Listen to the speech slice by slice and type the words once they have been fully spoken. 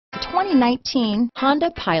2019 Honda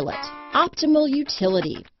Pilot. Optimal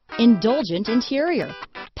utility, indulgent interior,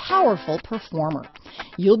 powerful performer.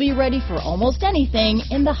 You'll be ready for almost anything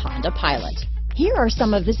in the Honda Pilot. Here are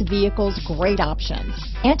some of this vehicle's great options: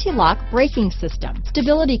 anti-lock braking system,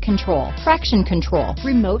 stability control, traction control,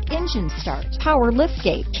 remote engine start, power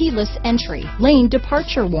liftgate, keyless entry, lane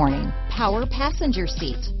departure warning, power passenger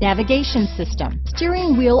seat, navigation system,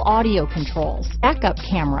 steering wheel audio controls, backup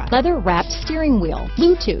camera, leather-wrapped steering wheel,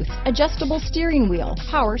 Bluetooth, adjustable steering wheel,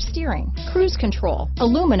 power steering, cruise control,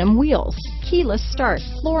 aluminum wheels, keyless start,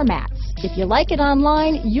 floor mats. If you like it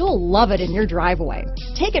online, you'll love it in your driveway.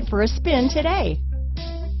 Take it for a spin today.